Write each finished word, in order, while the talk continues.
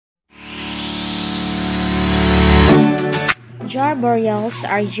Jar burials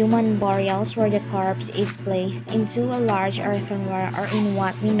are human burials where the corpse is placed into a large earthenware or in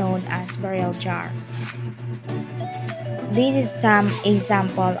what we know as burial jar. This is some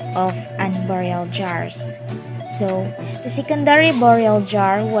example of an burial jars. So, the secondary burial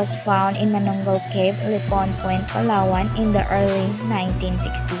jar was found in Manonggol Cave, Lipon Point, Palawan in the early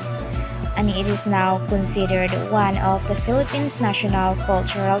 1960s, and it is now considered one of the Philippines' national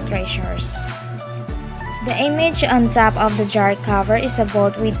cultural treasures. The image on top of the jar cover is a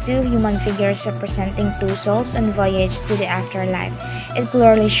boat with two human figures representing two souls on voyage to the afterlife. It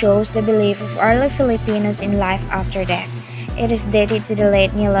clearly shows the belief of early Filipinos in life after death. It is dated to the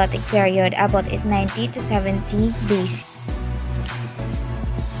late Nilotic period, about 890 to 70 BC.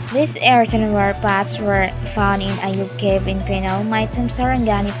 These earthenware pots were found in Ayub Cave in Pinal, Maitam,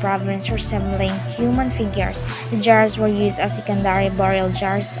 Sarangani province, resembling human figures. The jars were used as secondary burial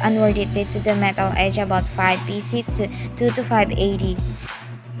jars and were dated to the Metal Age, about 5 BC to 2 to 5 AD.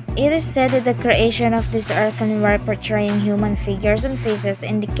 It is said that the creation of this earthenware portraying human figures and faces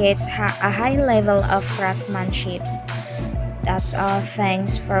indicates a high level of craftsmanship. That's all.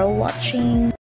 Thanks for watching.